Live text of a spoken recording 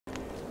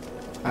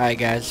Alright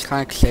guys, it's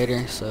Chronic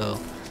Crusader. So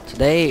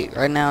today,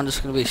 right now, I'm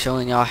just going to be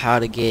showing y'all how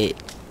to get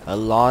a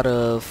lot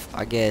of,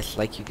 I guess,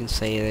 like you can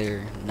say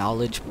their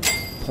knowledge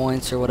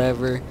points or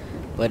whatever,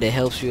 but it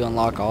helps you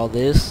unlock all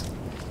this.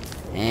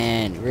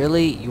 And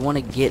really, you want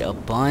to get a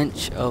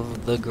bunch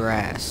of the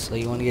grass. So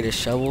you want to get a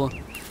shovel,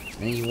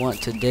 and you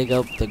want to dig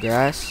up the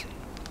grass.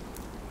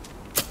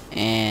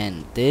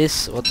 And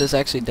this, what this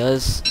actually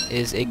does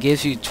is it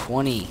gives you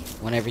 20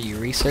 whenever you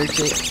research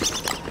it.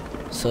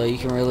 So you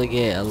can really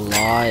get a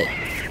lot,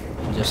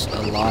 just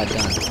a lot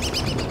done.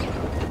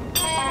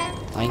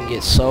 I can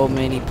get so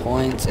many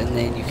points, and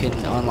then you can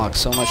unlock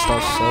so much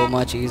stuff so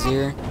much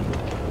easier.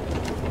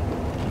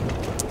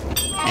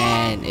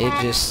 And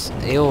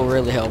it will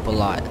really help a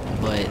lot.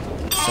 But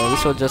so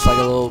this was just like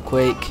a little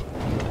quick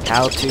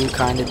how-to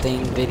kind of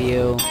thing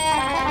video.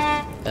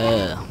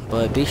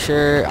 But be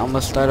sure, I'm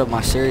gonna start up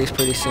my series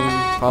pretty soon,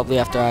 probably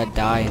after I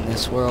die in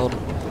this world,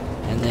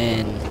 and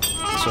then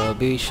so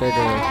be sure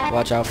to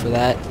watch out for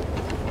that.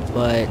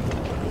 But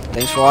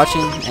thanks for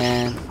watching,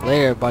 and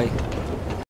later everybody.